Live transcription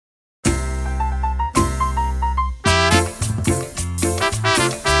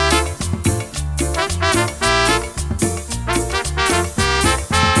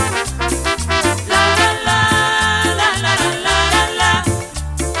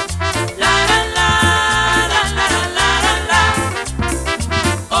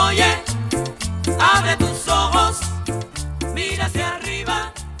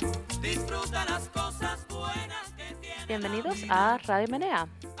Radio Menea.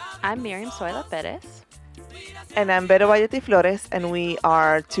 I'm Miriam Zoila Perez. And I'm Vero Valleti Flores, and we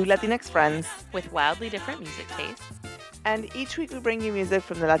are two Latinx friends. With wildly different music tastes. And each week we bring you music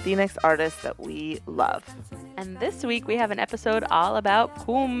from the Latinx artists that we love. And this week we have an episode all about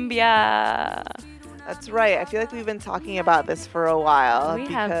cumbia. That's right. I feel like we've been talking about this for a while. We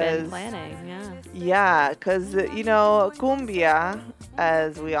have been planning, yeah. Yeah, because, cumbia,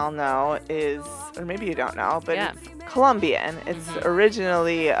 as we all know, is, or maybe you don't know, but it's Colombian. It's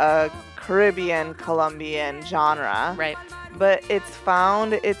originally a Caribbean, Colombian genre. Right. But it's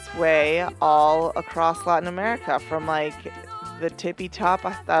found its way all across Latin America, from like the tippy top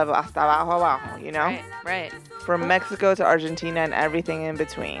hasta abajo, you know? Right. From Mexico to Argentina and everything in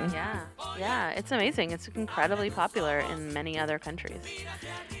between. Yeah, it's amazing. It's incredibly popular in many other countries.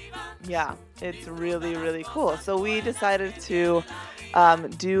 Yeah, it's really, really cool. So we decided to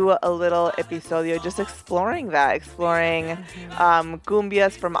do a little episodio just exploring cumbias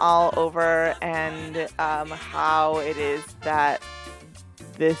from all over and how it is that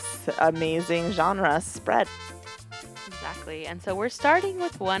this amazing genre spread. Exactly. And so we're starting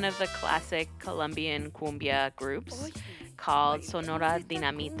with one of the classic Colombian cumbia groups called Sonora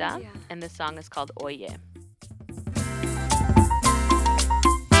Dinamita, and the song is called Oye.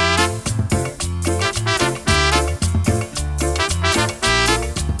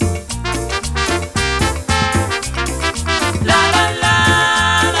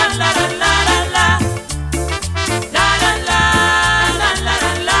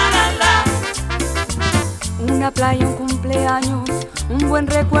 Una playa, un cumpleaños, un buen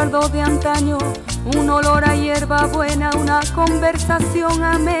recuerdo de antaño, un olor a hierba buena, una conversación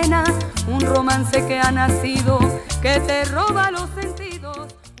amena, un romance que ha nacido, que te roba los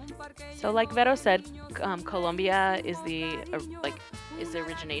sentidos. So like Vero said, Colombia is the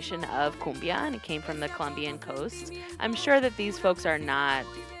origination of cumbia, and it came from the Colombian coast. I'm sure that these folks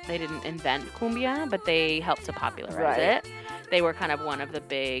they didn't invent cumbia, but they helped to popularize it. They were kind of one of the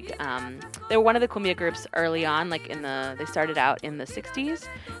big, they were one of the cumbia groups early on, they started out in the 60s,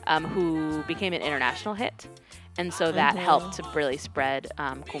 who became an international hit. And so that helped to really spread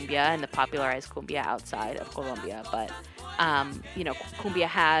cumbia and to popularize cumbia outside of Colombia. But, cumbia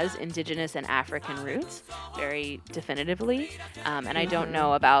has indigenous and African roots very definitively. And I don't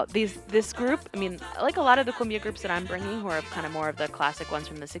know about this group. I mean, like a lot of the cumbia groups that I'm bringing, who are kind of more of the classic ones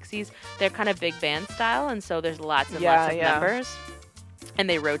from the 60s, they're kind of big band style. And so there's lots and lots of members. And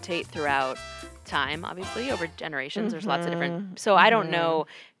they rotate throughout time, obviously, over generations. There's lots of different. So I don't know,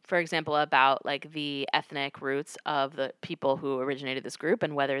 for example, about like the ethnic roots of the people who originated this group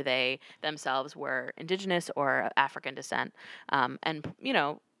and whether they themselves were indigenous or African descent.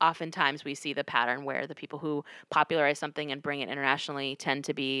 Oftentimes we see the pattern where the people who popularize something and bring it internationally tend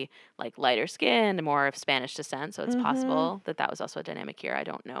to be like lighter skinned, more of Spanish descent. So it's possible that was also a dynamic here. I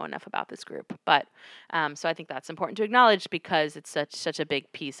don't know enough about this group, but so I think that's important to acknowledge because it's such a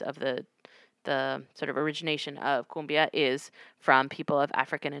big piece of the sort of origination of cumbia is from people of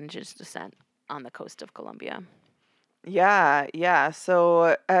African and indigenous descent on the coast of Colombia. Yeah.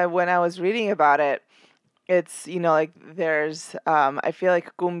 So when I was reading about it, it's, there's, I feel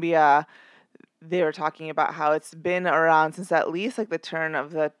like cumbia, they were talking about how it's been around since at least like the turn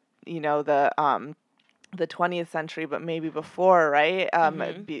of the 20th century, but maybe before, right?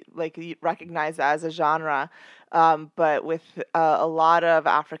 Recognized as a genre. But with a lot of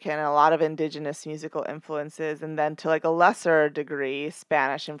African and a lot of indigenous musical influences, and then to like a lesser degree,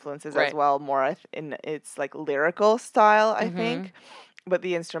 Spanish influences as well, more in its like lyrical style, I think. But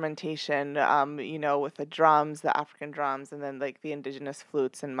the instrumentation, with the drums, the African drums, and then like the indigenous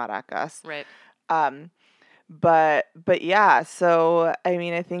flutes and maracas. Right. But yeah, so I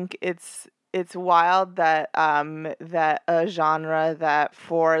mean, I think it's wild that that a genre that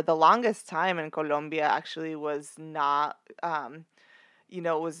for the longest time in Colombia actually was not,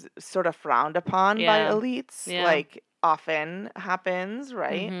 was sort of frowned upon by elites, like often happens,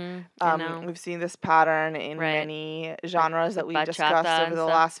 right? We've seen this pattern in many genres that we've discussed over the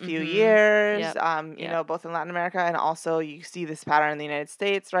last few years, both in Latin America, and also you see this pattern in the United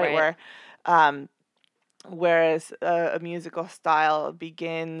States, right? Where whereas a musical style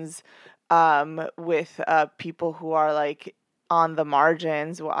begins with people who are like on the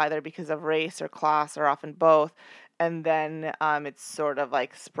margins, either because of race or class or often both, and then it's sort of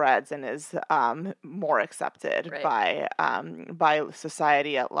like spreads and is more accepted by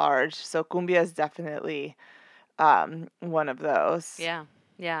society at large. So cumbia is definitely one of those. Yeah,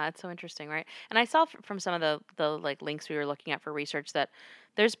 it's so interesting, right? And I saw from some of the like links we were looking at for research that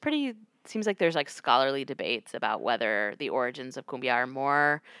there's pretty seems like there's like scholarly debates about whether the origins of cumbia are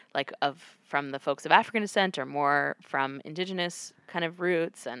more like from the folks of African descent or more from indigenous kind of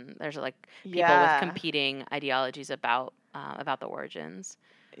roots, and there's like people with competing ideologies about the origins.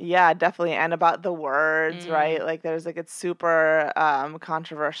 Yeah, definitely. And about the words, right? Like there's like, it's super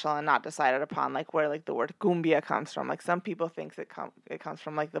controversial and not decided upon, like where like the word cumbia comes from. Like some people think it comes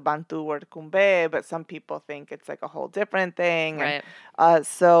from like the Bantu word cumbe, but some people think it's like a whole different thing. Right. And,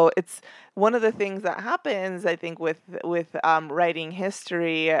 so it's one of the things that happens, I think, with writing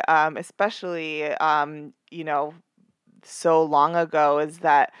history, especially, you know, so long ago, is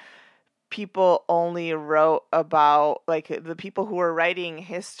that people only wrote about, like, the people who were writing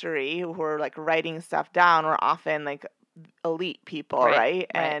history, who were like writing stuff down, were often like elite people, right?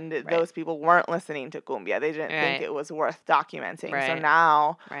 And those people weren't listening to cumbia. They didn't think it was worth documenting. So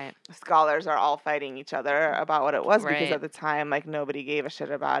now scholars are all fighting each other about what it was, because at the time, like, nobody gave a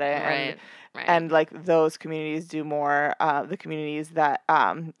shit about it. And like those communities do more, the communities that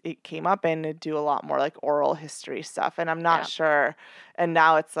it came up in do a lot more like oral history stuff. And I'm not sure. And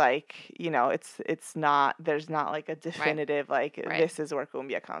now it's like, you know, it's not, there's not like a definitive, like, this is where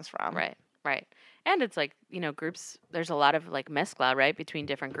cumbia comes from. Right. And it's like, you know, groups, there's a lot of like mezcla, right, between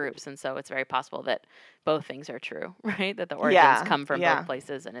different groups. And so it's very possible that both things are true, right? That the origins come from both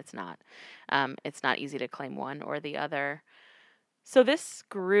places, and it's not easy to claim one or the other. So this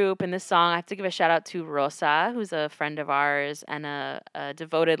group and this song, I have to give a shout out to Rosa, who's a friend of ours and a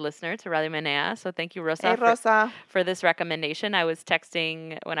devoted listener to Radio Menea. So thank you, Rosa, for this recommendation. I was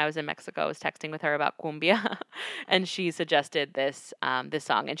texting when I was in Mexico. I was texting with her about cumbia, and she suggested this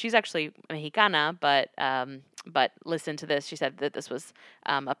song. And she's actually Mexicana, but listened to this. She said that this was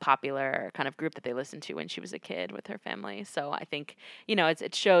a popular kind of group that they listened to when she was a kid with her family. So I think, you know,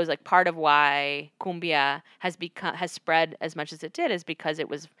 it shows like part of why cumbia has spread as much as it did is because it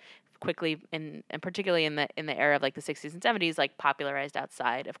was quickly and particularly in the era of like the 60s and 70s, like popularized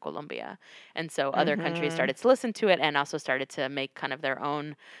outside of Colombia. And so other countries started to listen to it and also started to make kind of their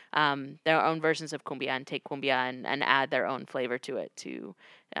own versions of cumbia and take cumbia and add their own flavor to it to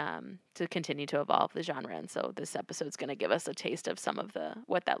continue to evolve the genre. And so this episode's going to give us a taste of some of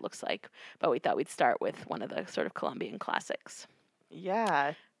what that looks like. But we thought we'd start with one of the sort of Colombian classics.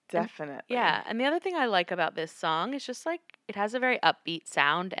 Yeah, definitely. And the other thing I like about this song is just like it has a very upbeat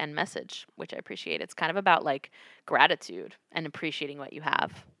sound and message, which I appreciate. It's kind of about like gratitude and appreciating what you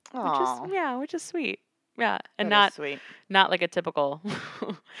have, which is sweet. Yeah, and not like a typical,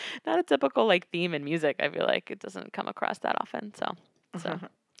 not a typical like theme in music. I feel like it doesn't come across that often. So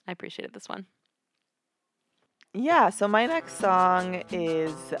I appreciated this one. Yeah, so my next song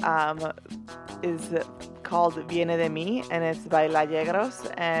is called Viene de mí, and it's by La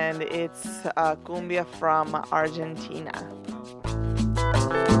Yegros, and it's cumbia from Argentina.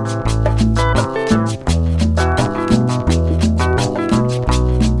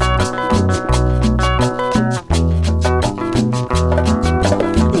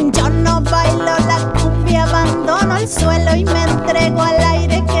 Yo no bailo la cumbia, abandono el suelo y me entrego al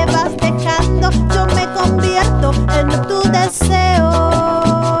aire que vas dejando. Yo me convierto en tu deseo.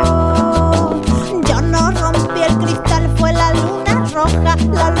 Yo no rompí el cristal, fue la luna roja,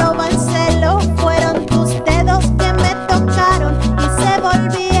 la loba en celo. Fueron tus dedos que me tocaron y se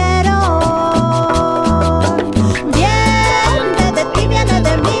volvieron. Viene de ti, viene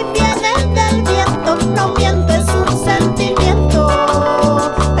de mí, viene del viento. No miento, es un sentimiento.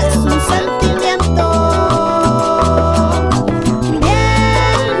 Es un sentimiento.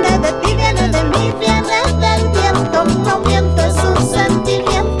 Viene de ti, viene de mí, viene del viento. No miento, es un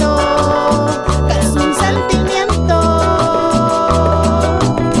sentimiento. Es un sentimiento.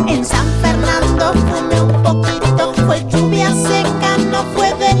 En San Fernando fumé un poquito. Fue lluvia seca, no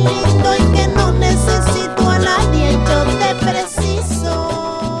fue delito. Y que no necesito a nadie, yo te preciso.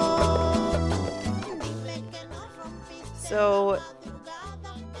 Dile que no rompiste. So,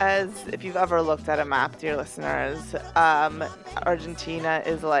 as if you've ever looked at a map, dear listeners, Argentina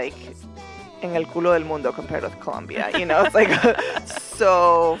is like en el culo del mundo compared with Colombia. You know, it's like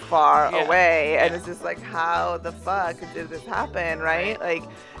so far away, and it's just like, how the fuck did this happen, right? Like,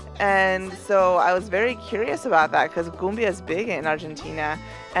 and so I was very curious about that because cumbia is big in Argentina,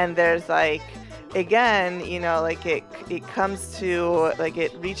 and there's like, again, you know, like it comes to, like,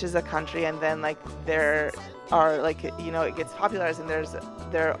 it reaches a country, and then like there are, like, you know, it gets popularized, and there's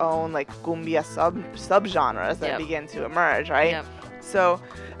their own like cumbia subgenres that begin to emerge, right? So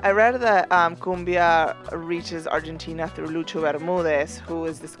I read that cumbia reaches Argentina through Lucho Bermúdez, who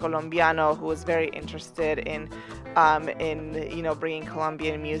is this Colombiano who was very interested in in bringing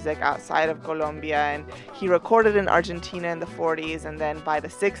Colombian music outside of Colombia. And he recorded in Argentina in the 40s, and then by the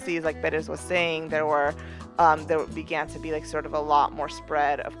 60s, like Perez was saying, there began to be like sort of a lot more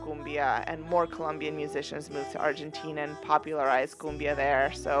spread of cumbia, and more Colombian musicians moved to Argentina and popularized cumbia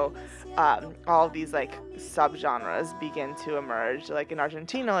there. So all of these like subgenres begin to emerge, like in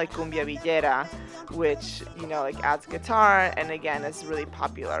Argentina, like cumbia villera, which like adds guitar and again is really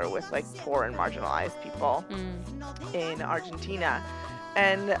popular with like poor and marginalized people in Argentina.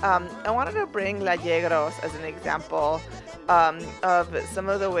 And I wanted to bring La Yegros as an example of some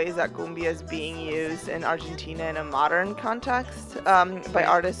of the ways that cumbia is being used in Argentina in a modern context by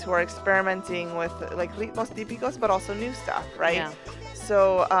artists who are experimenting with like ritmos típicos, but also new stuff, right? Yeah.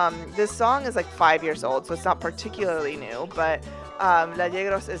 So this song is like 5 years old, so it's not particularly new, but La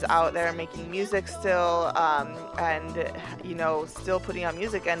Yegros is out there making music still, and still putting out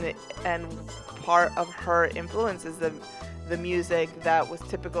music, and part of her influence is the music that was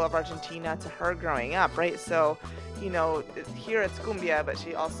typical of Argentina to her growing up, right? So, here it's cumbia, but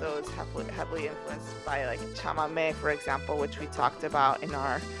she also is heavily influenced by like chamamé, for example, which we talked about in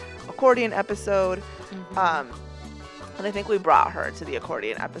our accordion episode. And I think we brought her to the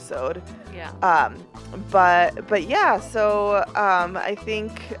accordion episode. Yeah. But yeah, so I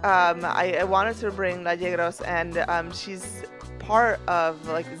think I wanted to bring La Yegros, and she's part of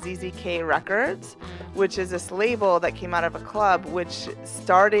like ZZK Records, which is this label that came out of a club which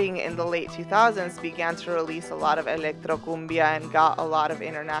starting in the late 2000s began to release a lot of electro cumbia and got a lot of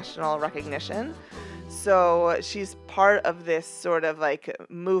international recognition. So she's part of this sort of like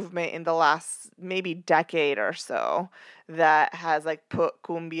movement in the last maybe decade or so that has like put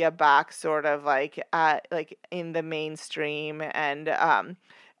cumbia back sort of like at like in the mainstream,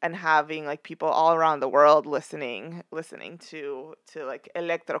 and having like people all around the world listening to like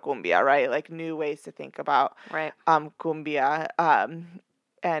electro cumbia, right? Like new ways to think about cumbia.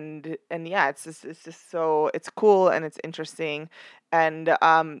 And yeah, it's just so it's cool and it's interesting. And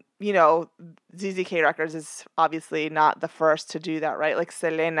ZZK Records is obviously not the first to do that, right? Like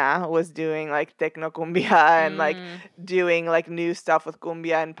Selena was doing like techno cumbia and like doing like new stuff with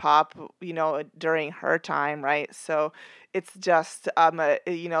cumbia and pop, during her time, right? So it's just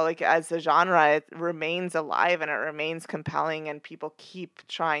like as a genre, it remains alive and it remains compelling, and people keep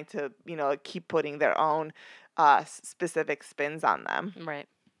trying to keep putting their own specific spins on them. Right.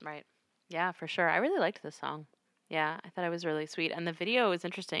 Yeah, for sure. I really liked this song. Yeah, I thought it was really sweet, and the video was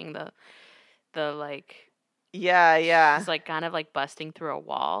interesting. The like. Yeah. She's like kind of like busting through a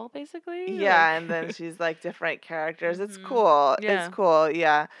wall, basically. Yeah, and then she's like different characters. It's cool. Yeah. It's cool.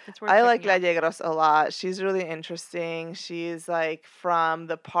 Yeah. It's worth I like La checking out. Yegros a lot. She's really interesting. She's like from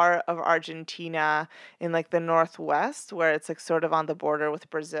the part of Argentina in like the northwest where it's like sort of on the border with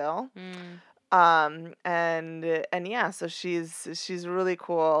Brazil. And yeah, so she's really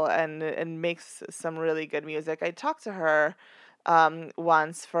cool and makes some really good music. I talked to her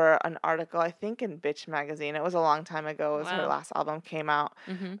once for an article, I think in Bitch magazine. It was a long time ago. It was her last album came out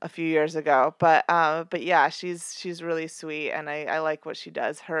a few years ago. But yeah, she's really sweet, and I like what she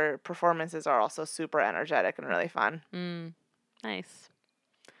does. Her performances are also super energetic and really fun. Nice.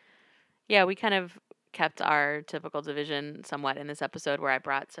 Yeah, we kind of kept our typical division somewhat in this episode, where I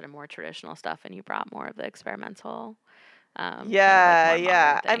brought sort of more traditional stuff and you brought more of the experimental.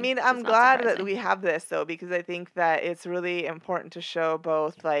 Yeah. I thing, mean, which I'm is not glad that surprising. we have this though, because I think that it's really important to show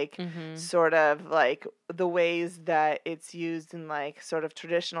both like sort of like the ways that it's used in like sort of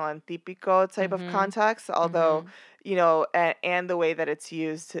traditional and típico type of context, although and the way that it's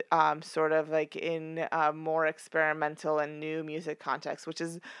used sort of like in more experimental and new music context, which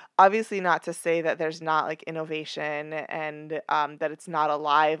is obviously not to say that there's not like innovation and that it's not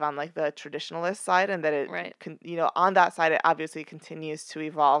alive on like the traditionalist side, and that it on that side it obviously continues to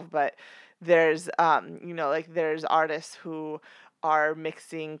evolve, but there's like there's artists who are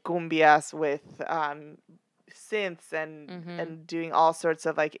mixing cumbias with synths and doing all sorts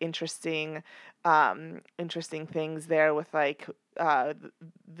of like interesting things there with like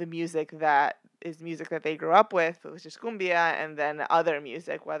the music that they grew up with, which is cumbia, and then other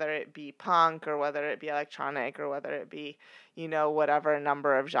music, whether it be punk or whether it be electronic or whether it be whatever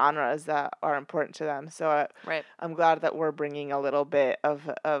number of genres that are important to them. So I'm glad that we're bringing a little bit of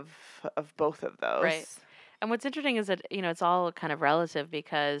both of those. Right. And what's interesting is that, it's all kind of relative,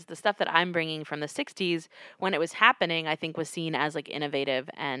 because the stuff that I'm bringing from the 60s, when it was happening, I think was seen as like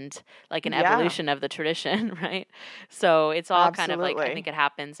innovative and like an evolution of the tradition, right? So it's all kind of like, I think it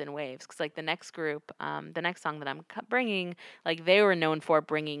happens in waves. Because like the next group, the next song that I'm bringing, like they were known for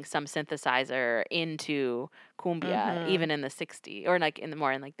bringing some synthesizer into cumbia, even in the 60s, or like in the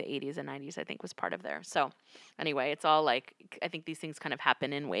 80s and 90s, I think was part of there. So anyway, it's all like, I think these things kind of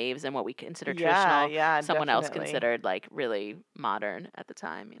happen in waves, and what we consider traditional, someone else considered like really modern at the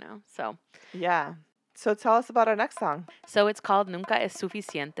time, so. Yeah. So tell us about our next song. So it's called Nunca es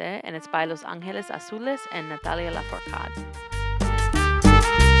Suficiente, and it's by Los Ángeles Azules and Natalia Lafourcade.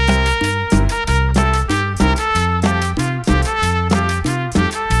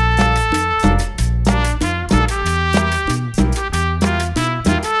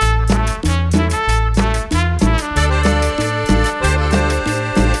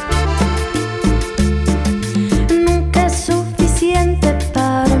 Nunca es suficiente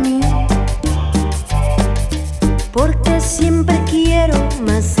para mí, porque siempre quiero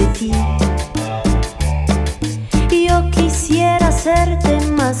más de ti. Yo quisiera hacerte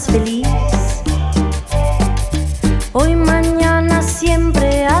más feliz, hoy, mañana,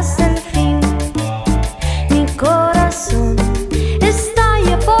 siempre hasta el fin. Mi corazón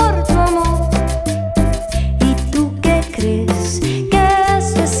estalla por tu amor. ¿Y tú qué crees? Que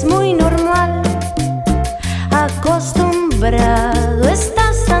esto es muy normal. Acostumbrado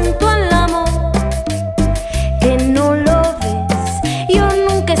estás tanto al amor que no lo ves. Yo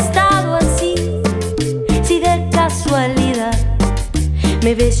nunca he estado así. Si de casualidad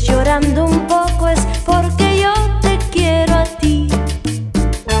me ves llorando un poco, es porque yo te quiero a ti.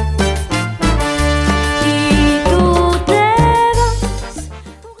 Y tú te vas.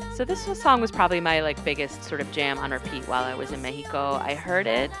 So this song was probably my like biggest sort of jam on repeat while I was in Mexico. I heard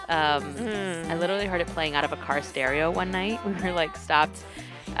it. I literally heard it playing out of a car stereo one night. We were like stopped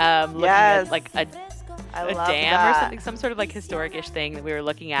looking at like a dam or something, some sort of like historic-ish thing that we were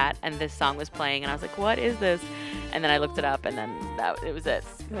looking at, and this song was playing, and I was like, what is this? And then I looked it up, and then it was it.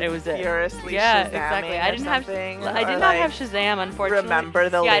 It was it. Furiously Yeah, Shazamming exactly. I didn't or not have Shazam, unfortunately. remember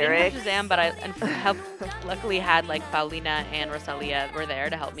the yeah, lyrics. I didn't have Shazam, but I luckily had like Paulina and Rosalia were there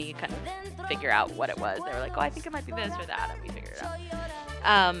to help me kind of figure out what it was. They were like, oh, I think it might be this or that, and we figured it out.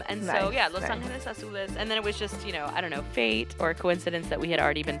 And so, Nice, yeah, Los nice. Ángeles Azules. And then it was just, I don't know, fate or coincidence that we had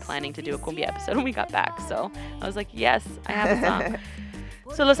already been planning to do a cumbia episode when we got back. So I was like, yes, I have a song.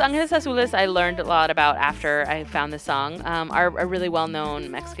 So Los Ángeles Azules, I learned a lot about after I found this song. Are a really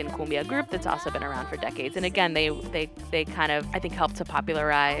well-known Mexican cumbia group that's also been around for decades. And again, they kind of, I think, helped to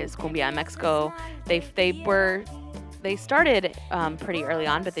popularize cumbia in Mexico. They started pretty early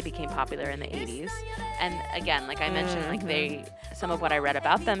on, but they became popular in the 80s. And again, like I mentioned, like some of what I read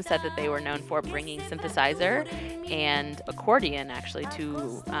about them said that they were known for bringing synthesizer and accordion actually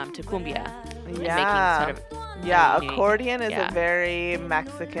to cumbia. And Yeah. making sort of unique- accordion is yeah. a very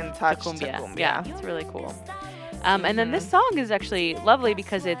Mexican touch to cumbia. Yeah, it's really cool. And then this song is actually lovely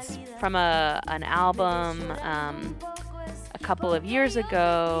because it's from an album a couple of years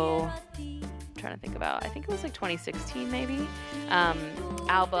ago. I'm trying to think about, I think it was like 2016 maybe,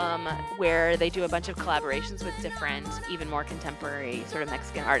 album where they do a bunch of collaborations with different, even more contemporary sort of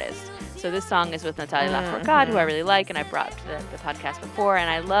Mexican artists. So this song is with Natalia Lafourcade, who I really like, and I brought to the podcast before, and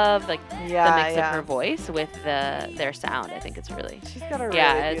I love like the mix of her voice with their sound. I think it's really, She's got a really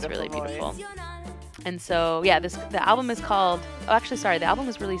it's beautiful really beautiful. voice. And so, yeah, the album is called, the album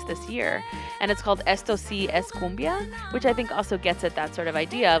was released this year, and it's called Esto Sí es Cumbia, which I think also gets at that sort of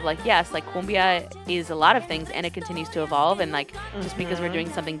idea of like, yes, like cumbia is a lot of things, and it continues to evolve, and like, just because we're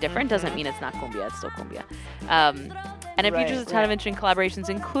doing something different doesn't mean it's not cumbia, it's still cumbia. And it features a ton of interesting collaborations,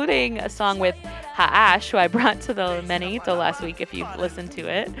 including a song with Haash, who I brought to the Meneito last week, if you've listened to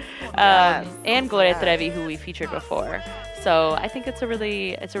it, and Gloria Trevi, who we featured before. So I think it's a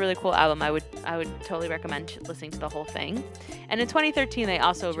really cool album. I would totally recommend listening to the whole thing. And in 2013, they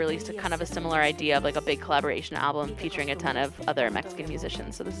also released a kind of a similar idea of like a big collaboration album featuring a ton of other Mexican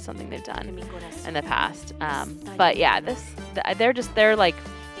musicians. So this is something they've done in the past. But yeah, they're like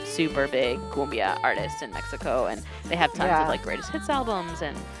super big cumbia artists in Mexico, and they have tons of like greatest hits albums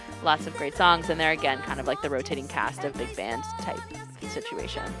and lots of great songs. And they're again kind of like the rotating cast of big band type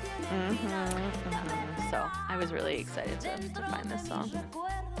situation. So I was really excited to find this song.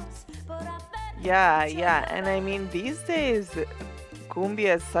 Yeah. And I mean, these days,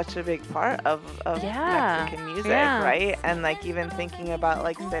 cumbia is such a big part of Mexican music, right? And like even thinking about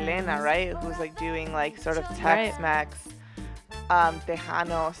like Selena, right? Who's like doing like sort of Tex-Mex,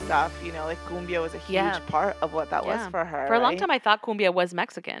 Tejano stuff, like cumbia was a huge part of what that was for her. For a long time, I thought cumbia was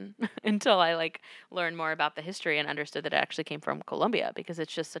Mexican until I like learned more about the history and understood that it actually came from Colombia, because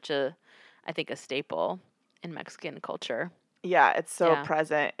it's just such a staple in Mexican culture. Yeah, it's so Yeah.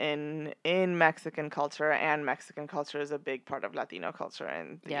 present in Mexican culture, and Mexican culture is a big part of Latino culture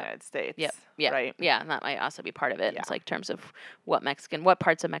in the Yep. United States. Yep. Yeah. Right. Yeah, and that might also be part of it. Yeah. It's like terms of what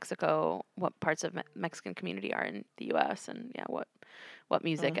parts of Mexico, what parts of Mexican community are in the U.S. and what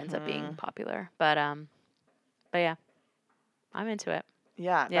music ends up being popular. But yeah, I'm into it.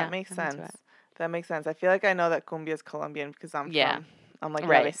 Yeah, Yeah, that makes I'm into sense. That makes sense. I feel like I know that cumbia is Colombian because I'm like la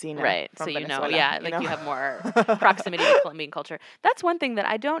Right, vecina right. from So Venezuela, you have more proximity to Colombian culture. That's one thing that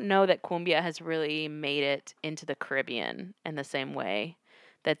I don't know that cumbia has really made it into the Caribbean in the same way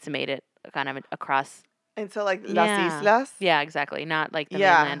that's made it kind of across. And so like Las Islas. Yeah, exactly. Not like the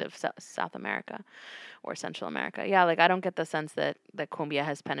Yeah. mainland of South America or Central America. Yeah, like I don't get the sense that cumbia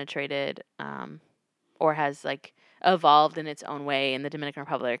has penetrated or has like evolved in its own way in the Dominican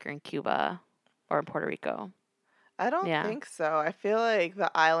Republic or in Cuba or in Puerto Rico. I don't think so. I feel like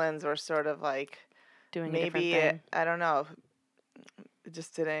the islands were sort of like Doing maybe a different thing. I don't know. It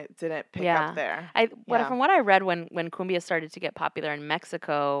just didn't pick up there. From what I read when cumbia started to get popular in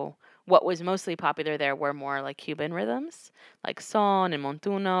Mexico, what was mostly popular there were more like Cuban rhythms, like son and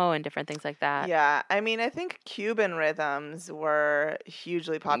montuno and different things like that. Yeah, I mean, I think Cuban rhythms were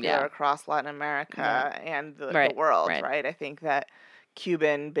hugely popular across Latin America and the world, right? I think that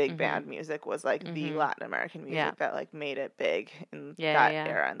Cuban big band music was like the Latin American music that like made it big in that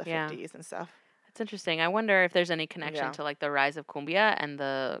era in the 50s and stuff. It's interesting. I wonder if there's any connection to like the rise of cumbia and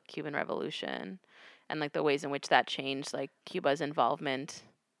the Cuban Revolution and like the ways in which that changed like Cuba's involvement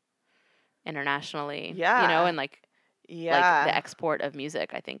internationally. Yeah. You know, and like the export of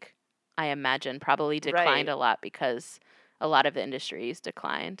music, I imagine probably declined a lot because a lot of the industries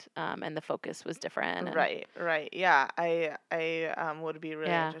declined, and the focus was different. And Right. Yeah, I would be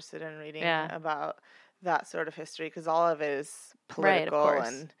really interested in reading about that sort of history because all of it is political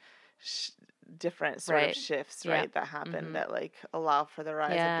and different sort of shifts, right, that happen that like allow for the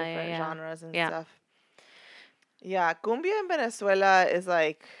rise of different genres and stuff. Yeah, cumbia in Venezuela is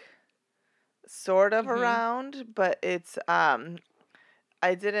like sort of around, but it's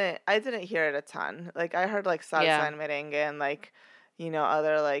I didn't hear it a ton. Like I heard like salsa and merengue and like,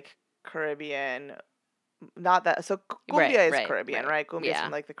 other like Caribbean, not that. So cumbia is Caribbean, right? Cumbia is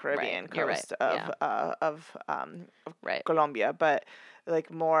from like the Caribbean coast of Colombia, but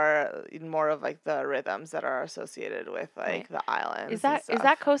like more of like the rhythms that are associated with like the islands. Is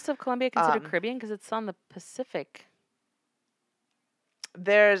that coast of Colombia considered Caribbean because it's on the Pacific?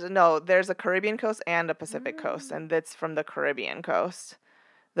 There's a Caribbean coast and a Pacific coast, and that's from the Caribbean coast.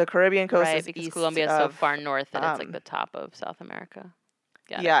 The Caribbean coast is because east Colombia is of, so far north that it's like the top of South America.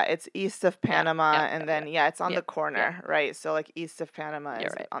 It's east of Panama, and then it's on the corner, right? So like east of Panama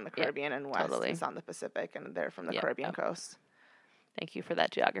is on the Caribbean, and west is on the Pacific, and they're from the Caribbean coast. Thank you for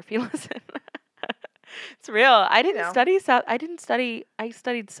that geography lesson. It's real. I didn't study. I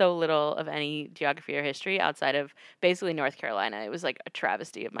studied so little of any geography or history outside of basically North Carolina. It was like a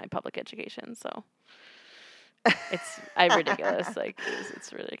travesty of my public education. So it's ridiculous. Like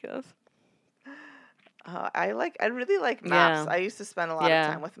it's ridiculous. I really like maps. I used to spend a lot of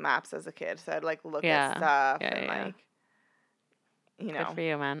time with maps as a kid. So I'd like look at stuff and like, Good for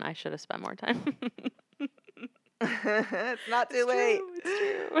you, man. I should have spent more time. It's not too late.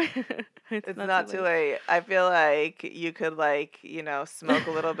 It's true. It's not too late. I feel like you could like, smoke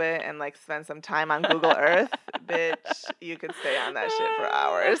a little bit and like spend some time on Google Earth. Bitch, you could stay on that shit for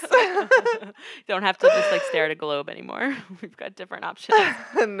hours. Don't have to just like stare at a globe anymore. We've got different options.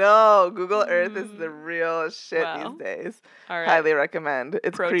 No, Google Earth is the real shit these days. All right. Highly recommend.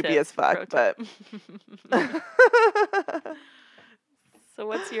 It's creepy as fuck, but So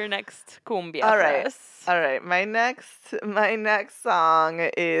what's your next cumbia? All right. My next song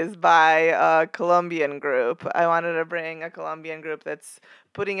is by a Colombian group. I wanted to bring a Colombian group that's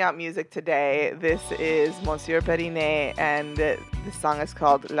putting out music today. This is Monsieur Periné, and the song is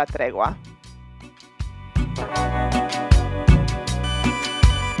called La Tregua.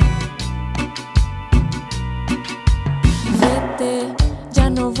 Vete, ya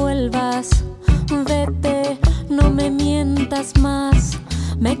no vuelvas. Vete, no me mientas más.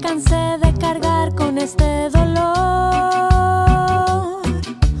 Me cansé de cargar con este dolor.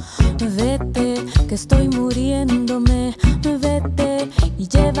 Vete, que estoy muriéndome. Vete y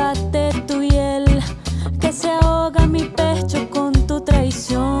llévate tu hiel, que se ahoga mi pecho con tu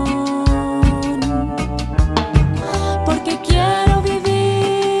traición. Porque quiero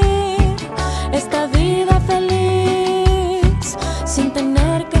vivir esta vida feliz sin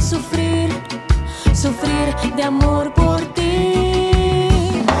tener que sufrir de amor por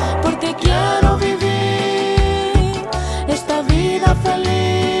ti. Porque quiero vivir esta vida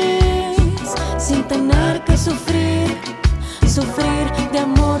feliz sin tener que sufrir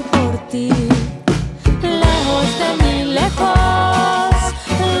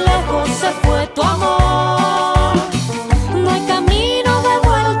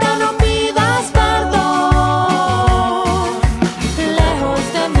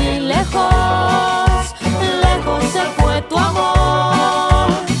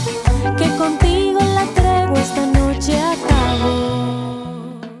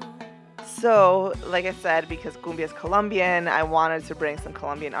like I said, because cumbia is Colombian, I wanted to bring some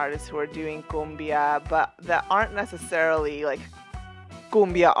Colombian artists who are doing cumbia, but that aren't necessarily like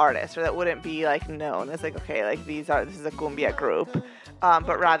cumbia artists, or that wouldn't be like known as like, okay, like this is a cumbia group,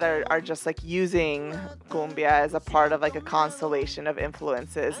 but rather are just like using cumbia as a part of like a constellation of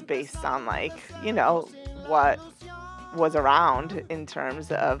influences based on like, you know, what was around in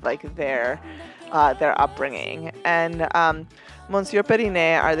terms of like their upbringing. And Monsieur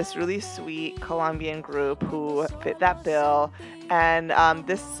Periné are this really sweet Colombian group who fit that bill. And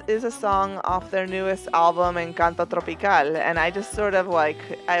this is a song off their newest album, Encanto Tropical. And I just sort of like,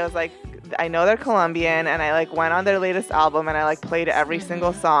 I was like, I know they're Colombian, and I like went on their latest album and I like played every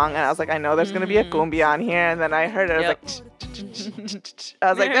single song, and I was like, I know there's gonna be a cumbia on here, and then I heard it, I was like, I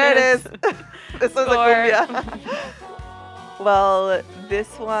was like, there it is. This is a cumbia. Well,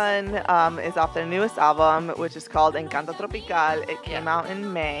 this one is off their newest album, which is called Encanto Tropical. It came out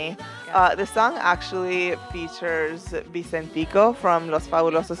in May. The song actually features Vicentico from Los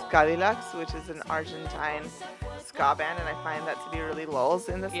Fabulosos Cadillacs, which is an Argentine ska band, and I find that to be really lulz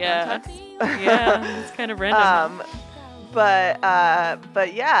in this context. Yeah, it's kind of random. But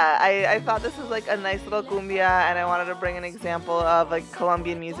yeah, I thought this was like a nice little cumbia, and I wanted to bring an example of like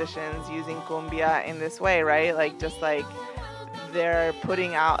Colombian musicians using cumbia in this way, right? Like just like they're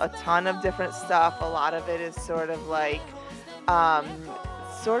putting out a ton of different stuff. A lot of it is sort of like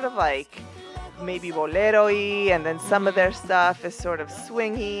maybe bolero-y, and then some of their stuff is sort of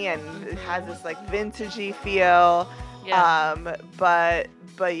swingy and it has this like vintagey feel.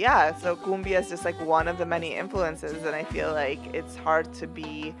 But yeah, so cumbia is just like one of the many influences, and I feel like it's hard to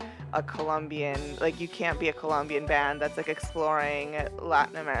be a Colombian, like you can't be a Colombian band that's like exploring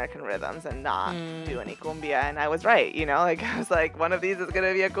Latin American rhythms and not do any cumbia. And I was right, you know, like I was like, one of these is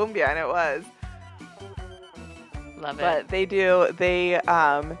gonna be a cumbia, and it was. Love it. But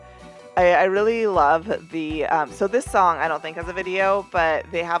I really love the, so this song I don't think has a video, but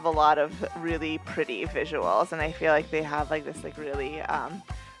they have a lot of really pretty visuals, and I feel like they have like this like really,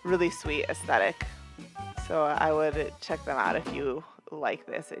 really sweet aesthetic. So I would check them out if you like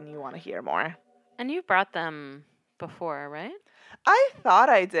this and you want to hear more. And you brought them before, right? I thought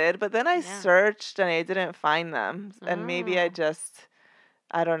I did, but then I searched and I didn't find them. And maybe I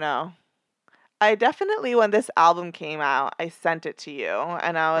don't know. I definitely, when this album came out, I sent it to you,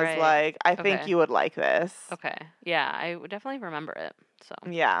 and I was like, I think you would like this. Okay. Yeah, I would definitely remember it. So.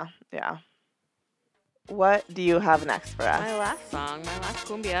 Yeah. What do you have next for us? My last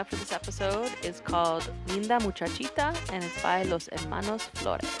cumbia for this episode is called Linda Muchachita, and it's by Los Hermanos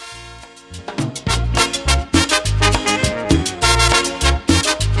Flores.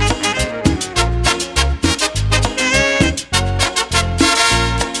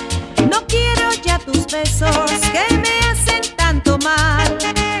 Tus besos que me hacen tanto mal,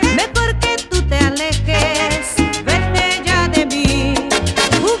 mejor que tú te alejes, vete ya de mí.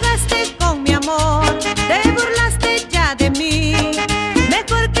 Jugaste con mi amor, te burlaste ya de mí,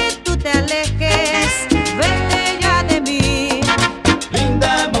 mejor que tú te alejes, vete ya de mí.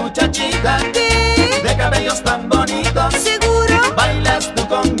 Linda muchachita, de cabellos tan bonitos, ¿seguro? ¿Bailas tú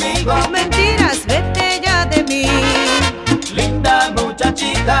conmigo? Mentiras, vete ya de mí. Linda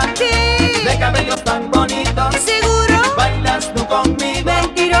muchachita, de cabellos tan bonitos, ¿seguro? ¿Bailas tú conmigo?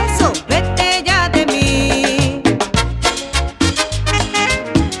 Mentiroso, vete ya de mí.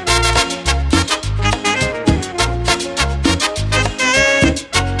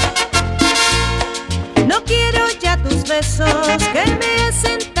 No quiero ya tus besos que me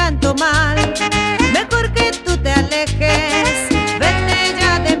hacen tanto mal, mejor que tú te alejes, vete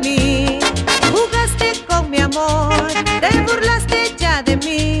ya de mí. Jugaste con mi amor, te burlaste ya de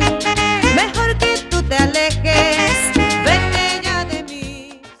mí, mejor que tú te alejes, vete ya de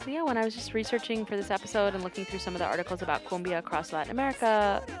mí. So yeah, when I was just researching for this episode and looking through some of the articles about cumbia across Latin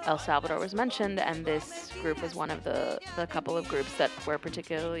America, El Salvador was mentioned, and this group was one of the couple of groups that were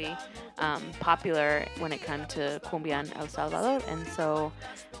particularly popular when it came to cumbia in El Salvador. And so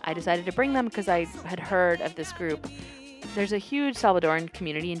I decided to bring them because I had heard of this group. There's a huge Salvadoran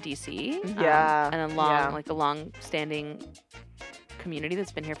community in DC. And a long-standing community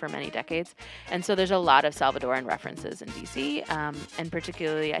that's been here for many decades. And so there's a lot of Salvadoran references in DC. And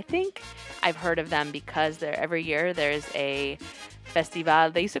particularly, I think I've heard of them because every year there's a festival.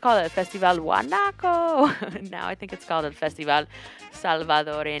 They used to call it Festival Guanaco. Now I think it's called a Festival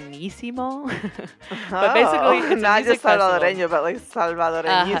Salvadoreñísimo. But basically, it's not just Salvadoreño, but like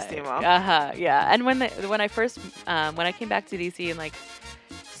Salvadoreñísimo. Yeah. And when I came back to DC in like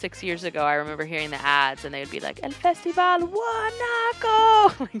 6 years ago, I remember hearing the ads, and they would be like, El Festival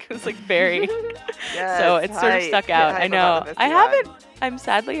Guanaco. Like it was like very. Yes, So it's sort of hype. stuck Get out. hype I about know. the I festival. haven't. I'm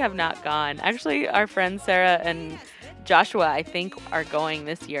sadly have not gone. Actually, our friends Sarah and Joshua, I think, are going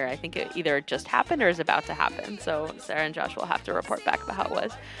this year. I think it either just happened or is about to happen. So Sarah and Joshua will have to report back about how it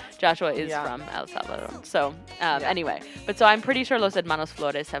was. Joshua is Yeah. from El Salvador. So anyway, but so I'm pretty sure Los Hermanos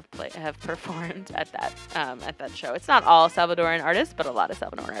Flores have performed at that show. It's not all Salvadoran artists, but a lot of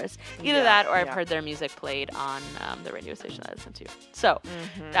Salvadoran artists. Either Yeah, that or I've yeah. heard their music played on the radio station that I listen to. So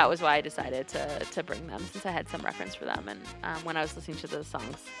Mm-hmm. that was why I decided to bring them, since I had some reference for them. And when I was listening to the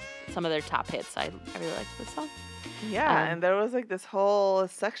songs, some of their top hits, I really liked this song. Yeah, and there was like this whole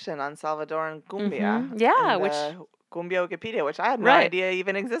section on Salvadoran cumbia. Mhm. Yeah, in which- the Cumbia Wikipedia, which I had no Right. idea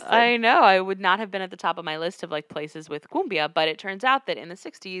even existed. I know. I would not have been at the top of my list of like places with cumbia, but it turns out that in the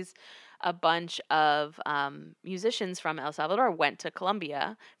 60s, a bunch of musicians from El Salvador went to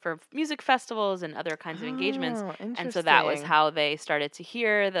Colombia for music festivals and other kinds of engagements. Oh, And so that was interesting. how they started to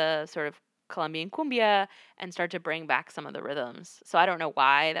hear the sort of Colombian cumbia and start to bring back some of the rhythms. So I don't know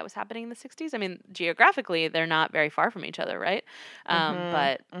why that was happening in the 60s. I mean, geographically, they're not very far from each other, right?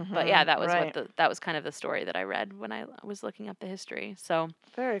 But yeah, that was right. that was kind of the story that I read when I was looking up the history. So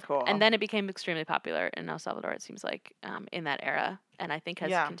Very cool. and then it became extremely popular in El Salvador, it seems like, in that era, and I think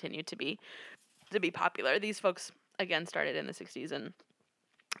has Yeah. continued to be popular. These folks again started in the 60s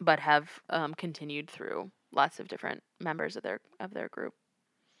but have continued through lots of different members of their group.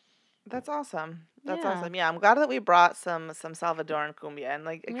 That's awesome. That's Yeah. awesome. Yeah, I'm glad that we brought some Salvadoran cumbia, and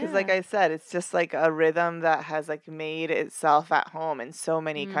like because like I said, it's just like a rhythm that has like made itself at home in so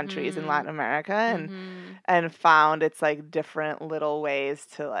many countries in Mhm. Latin America, and Mhm. and found its like different little ways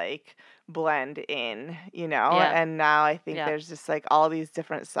to like blend in, you know. Yeah. And now I think Yeah. there's just like all these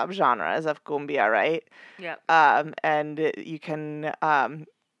different subgenres of cumbia, right? Yep. And you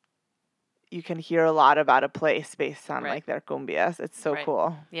can hear a lot about a place based on Right. like their cumbias. It's so Right.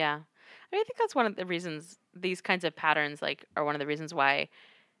 cool. Yeah. I mean, I think that's one of the reasons these kinds of patterns like are one of the reasons why,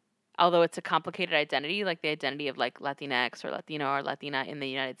 although it's a complicated identity, like the identity of like Latinx or Latino or Latina in the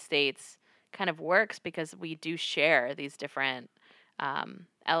United States kind of works because we do share these different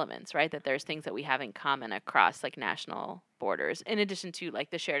elements, right? That there's things that we have in common across like national borders, in addition to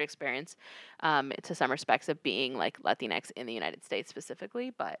like the shared experience to some respects of being like Latinx in the United States specifically.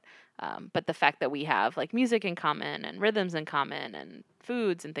 But the fact that we have like music in common and rhythms in common and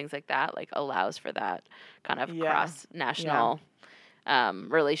foods and things like that, like allows for that kind of Yeah. cross-national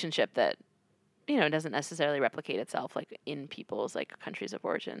relationship that, you know, doesn't necessarily replicate itself like in people's like countries of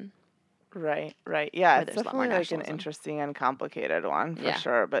origin. Right, right. Yeah, Where it's there's a lot more definitely like an nationalism. interesting and complicated one for Yeah,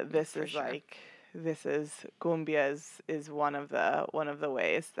 sure. But this for is sure. like cumbia is one of the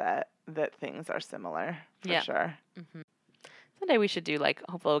ways that things are similar for Yeah. sure. Someday we should do like,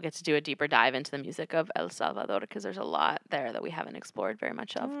 hopefully we'll get to do a deeper dive into the music of El Salvador because there's a lot there that we haven't explored very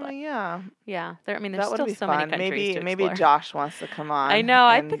much of. Oh But yeah, yeah, there's that would still be so fun. many countries to Maybe explore. Josh wants to come on. I know,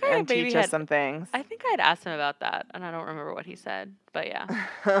 I and, think I and maybe teach us had- some things. I think I'd asked him about that, and I don't remember what he said. But yeah.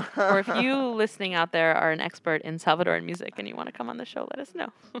 Or if you listening out there are an expert in Salvadoran music and you want to come on the show, let us know.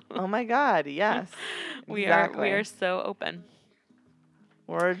 Oh my God, yes. we exactly. are so open.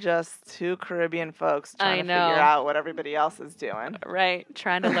 We're just two Caribbean folks I trying to know. figure out what everybody else is doing. Right,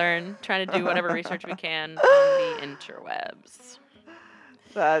 trying to learn, trying to do whatever research we can on the interwebs.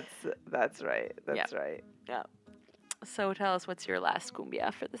 That's right. That's right. Yeah. So tell us, what's your last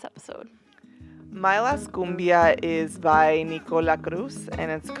cumbia for this episode? My last cumbia is by Nicola Cruz,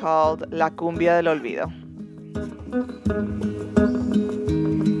 and it's called La Cumbia del Olvido.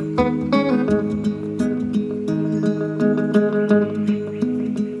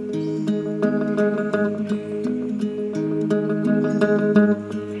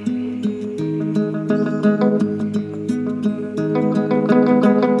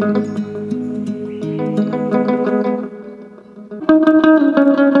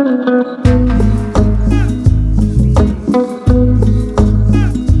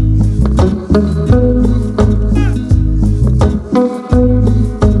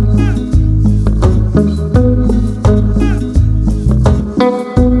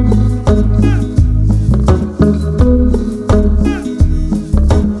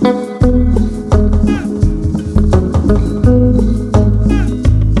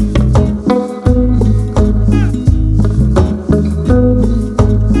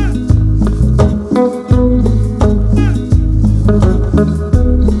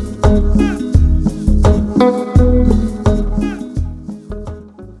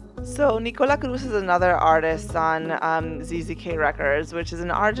 So Nicola Cruz is another artist on ZZK Records, which is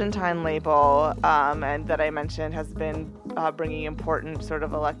an Argentine label, and that I mentioned has been bringing important sort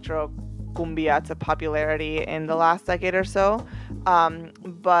of electro cumbia to popularity in the last decade or so.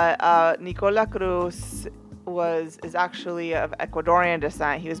 But Nicola Cruz is actually of Ecuadorian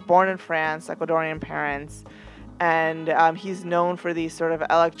descent. He was born in France, Ecuadorian parents, and he's known for these sort of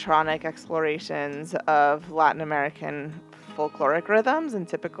electronic explorations of Latin American folkloric rhythms and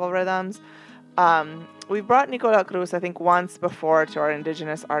typical rhythms. We brought Nicola Cruz, I think, once before to our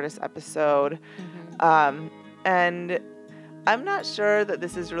Indigenous Artists episode, and I'm not sure that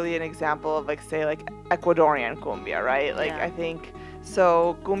this is really an example of, like, say, like, Ecuadorian cumbia, right? Like, Yeah. I think,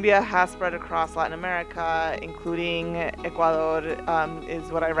 so cumbia has spread across Latin America, including Ecuador,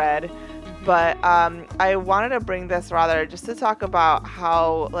 is what I read. But I wanted to bring this rather just to talk about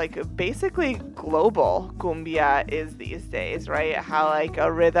how, like, basically global cumbia is these days, right? How, like,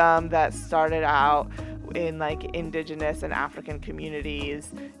 a rhythm that started out in, like, indigenous and African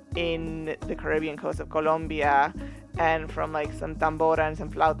communities in the Caribbean coast of Colombia, and from, like, some tambora and some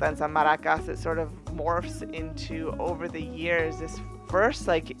flauta and some maracas, it sort of morphs into, over the years, this first,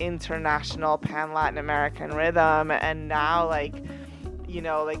 like, international pan-Latin American rhythm, and now, like, you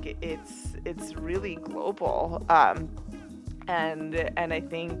know, like, it's really global. And I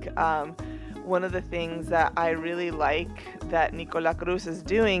think one of the things that I really like that Nicola Cruz is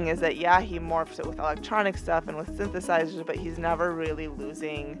doing is that, yeah, he morphs it with electronic stuff and with synthesizers, but he's never really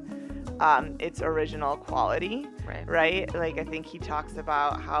losing its original quality, right? Like, I think he talks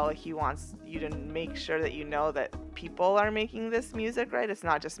about how he wants you to make sure that you know that people are making this music, right? It's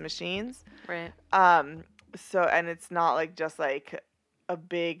not just machines. Right. So, and it's not like just like a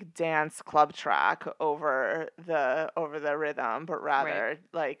big dance club track over the rhythm, but rather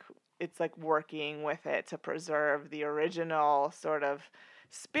like it's like working with it to preserve the original sort of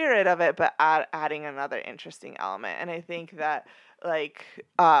spirit of it, but adding another interesting element. And I think that, like,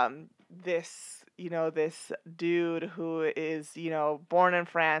 this, you know, this dude who is, you know, born in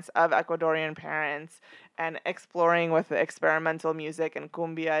France, of Ecuadorian parents, and exploring with experimental music and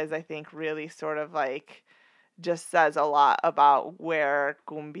cumbia is, I think, really sort of like just says a lot about where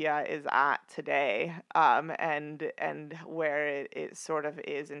cumbia is at today, and where it sort of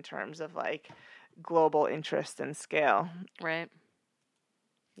is in terms of, like, global interest and scale. Right.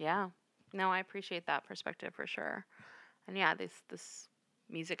 Yeah. No, I appreciate that perspective for sure. And yeah, this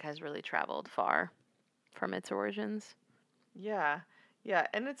music has really traveled far from its origins. Yeah.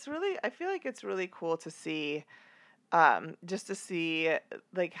 And it's really, I feel like it's really cool to see, just to see,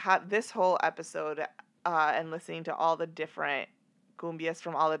 like, how this whole episode, and listening to all the different cumbias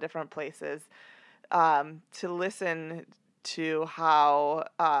from all the different places, to listen to how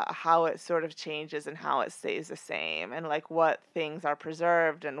it sort of changes and how it stays the same, and, like, what things are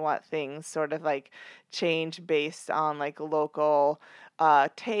preserved and what things sort of, like, change based on, like, local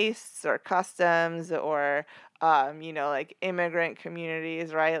tastes or customs, or you know, like, immigrant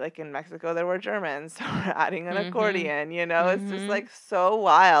communities, right? Like, in Mexico there were Germans, so we're adding an accordion, you know. It's just, like, so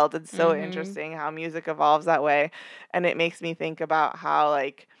wild. It's so interesting how music evolves that way. And it makes me think about how,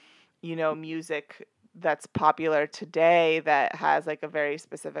 like, you know, music that's popular today that has, like, a very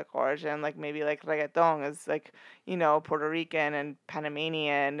specific origin, like maybe like reggaeton is, like, you know, Puerto Rican and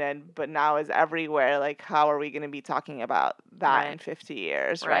Panamanian, but now is everywhere. Like, how are we going to be talking about that in 50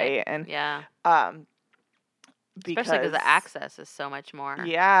 years, right? And yeah, because, especially because the access is so much more.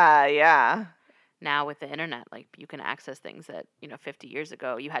 Yeah. Now with the internet, like, you can access things that, you know, 50 years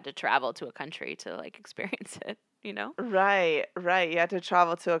ago you had to travel to a country to, like, experience it, you know? Right. You had to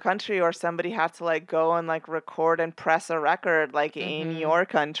travel to a country, or somebody had to, like, go and, like, record and press a record, like, in your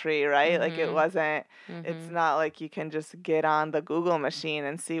country, right? Like, it wasn't, it's not like you can just get on the Google machine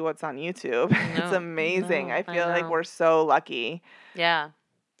and see what's on YouTube. It's amazing. No, I feel like we're so lucky. Yeah,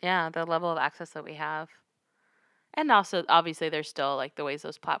 the level of access that we have. And also, obviously, there's still, like, the ways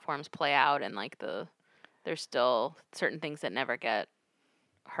those platforms play out, and, like, there's still certain things that never get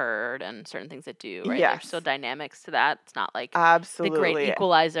heard and certain things that do, right? Yes. There's still dynamics to that. It's not like Absolutely the great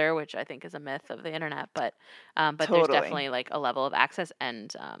equalizer, which I think is a myth of the internet, but there's definitely, like, a level of access,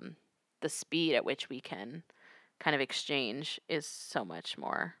 and the speed at which we can kind of exchange is so much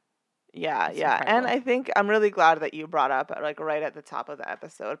more. Yeah. Incredible. And I think I'm really glad that you brought up, like, right at the top of the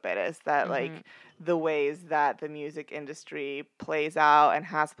episode, Perez, that like the ways that the music industry plays out and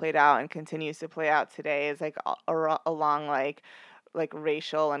has played out and continues to play out today is, like, along like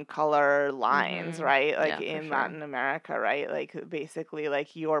racial and color lines, right? Like, in Latin America, right? Like, basically,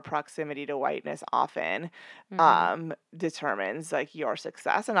 like, your proximity to whiteness often determines, like, your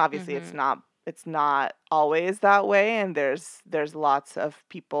success. And obviously it's not it's not always that way, and there's lots of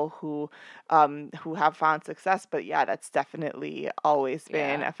people who have found success, but yeah, that's definitely always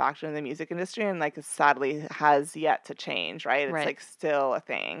been Yeah. a factor in the music industry, and like sadly has yet to change, right? It's Right. like still a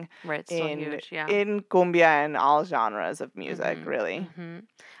thing Right. It's still huge. Yeah. in cumbia and all genres of music, Mhm, really. mhm.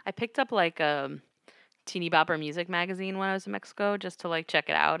 I picked up like a Teeny Bopper music magazine when I was in Mexico just to like check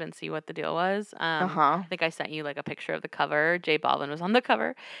it out and see what the deal was. Uh-huh. I think I sent you like a picture of the cover. J Balvin was on the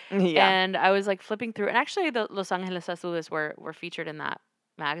cover. Yeah. And I was like flipping through, and actually the Los Angeles Azules were featured in that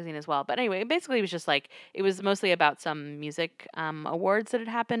magazine as well. But anyway, basically it was just like, it was mostly about some music awards that had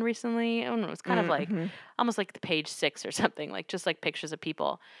happened recently. And it was kind of like Mhm. almost like the page 6 or something, like just like pictures of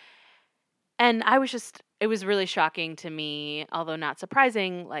people. And I was just, it was really shocking to me, although not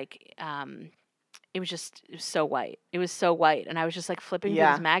surprising, like it was so white. It was so white. And I was just like flipping through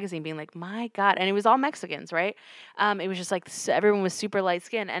Yeah. this magazine being like, my God. And it was all Mexicans, right? It was just like everyone was super light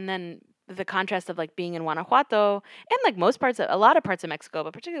skinned. And then the contrast of like being in Guanajuato and like a lot of parts of Mexico,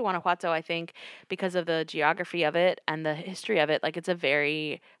 but particularly Guanajuato, I think because of the geography of it and the history of it, like it's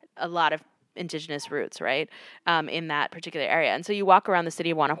a lot of indigenous roots, right? In that particular area. And so you walk around the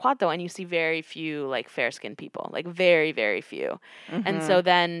city of Guanajuato and you see very few like fair-skinned people, like very, very few. And so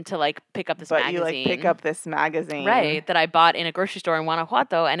then to like pick up this But magazine. you like pick up this magazine. Right, that I bought in a grocery store in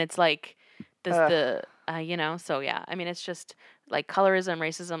Guanajuato, and it's like Ugh. so yeah. I mean, it's just like colorism,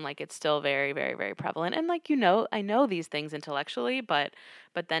 racism, like it's still very, very, very prevalent. And like, I know these things intellectually, but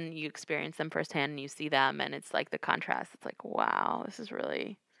then you experience them firsthand and you see them, and it's like the contrast. It's like, wow, this is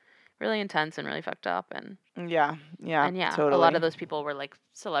really, really intense and really fucked up. And Yeah, totally. a lot of those people were like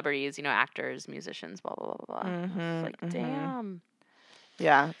celebrities, actors, musicians, blah blah blah blah. Mhm, It's like, mhm. damn.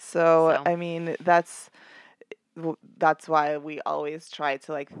 Yeah. So So. I mean, that's why we always try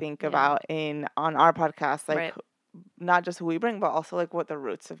to like think Yeah. about on our podcast, like Right. not just who we bring, but also like what the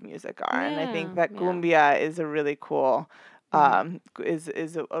roots of music are. And I think Yeah, that yeah. cumbia is a really cool, Mhm.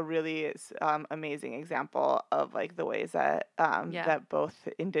 is a really amazing example of like the ways that Yeah. that both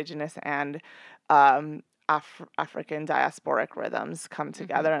indigenous and African diasporic rhythms come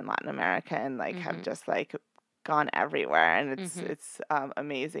together in Latin America and like have Mhm. just like gone everywhere, and Mhm. it's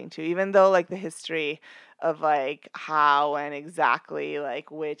amazing too, even though like the history of like how and exactly like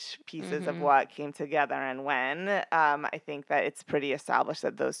which pieces of Mhm. what came together and when, I think that it's pretty established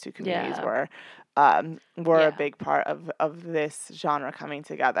that those two communities Yeah. were Yeah. a big part of this genre coming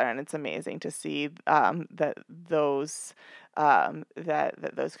together, and it's amazing to see that those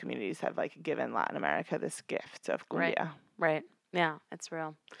that those communities have like given Latin America this gift of Right. cumbia. Right. Yeah, it's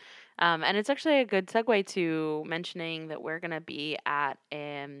real. And it's actually a good segue to mentioning that we're going to be at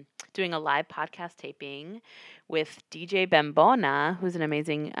doing a live podcast taping with DJ Bembona, who's an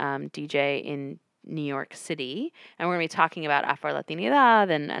amazing DJ in New York City. And we're going to be talking about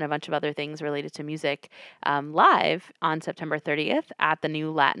Afro-Latinidad and a bunch of other things related to music live on September 30th at the new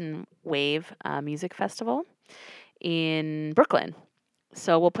Latin Wave Music Festival in Brooklyn.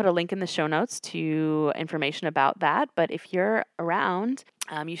 So we'll put a link in the show notes to information about that. But if you're around,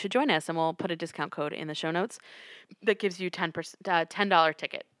 you should join us, and we'll put a discount code in the show notes that gives you $10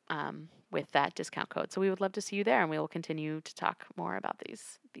 ticket with that discount code. So we would love to see you there, and we will continue to talk more about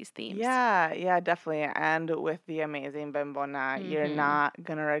these themes. Yeah, definitely. And with the amazing Bembona, you're Mhm. not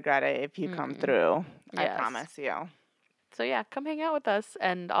gonna regret it if you come through. I Yes. promise you. So yeah, come hang out with us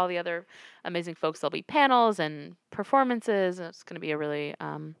and all the other amazing folks. There'll be panels and performances, and it's going to be a really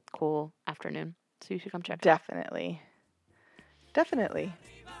cool afternoon. So you should come check it out. Definitely.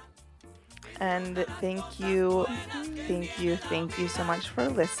 And thank you so much for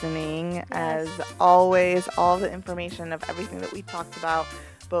listening. As always, all the information of everything that we talked about,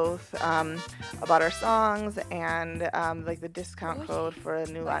 both about our songs and like the discount code for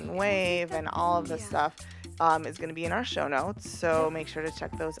New Latin Wave and all of this stuff, is going to be in our show notes. So make sure to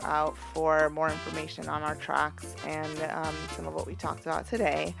check those out for more information on our tracks and some of what we talked about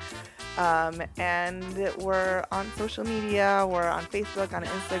today. And we're on social media. We're on Facebook, on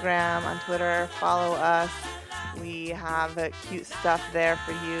Instagram, on Twitter. Follow us. We have cute stuff there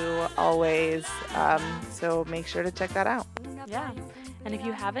for you always. So make sure to check that out. Yeah. And if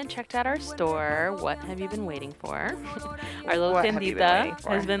you haven't checked out our store, what have you been waiting for? Our little What have you been tiendita waiting for?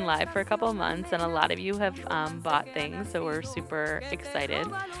 has been live for a couple of months, and a lot of you have bought things, so we're super excited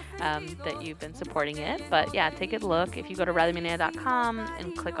that you've been supporting it. But yeah, take a look. If you go to radiominea.com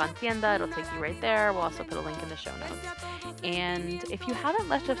and click on Tienda, it'll take you right there. We'll also put a link in the show notes. And if you haven't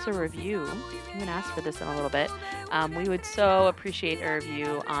left us a review, I'm going to ask for this in a little bit. We would so appreciate a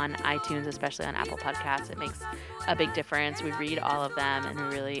review on iTunes, especially on Apple Podcasts. It makes a big difference. We read all of them. and we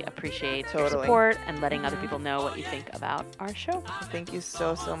really appreciate your Totally. support and letting other people know what you think about our show. Thank you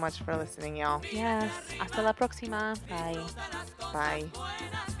so much for listening, y'all. Yes. Hasta la próxima. Bye. Bye.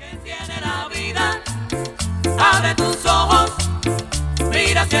 Tiene la vida, abre tus ojos,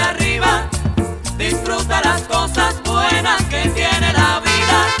 mira hacia arriba, disfruta las cosas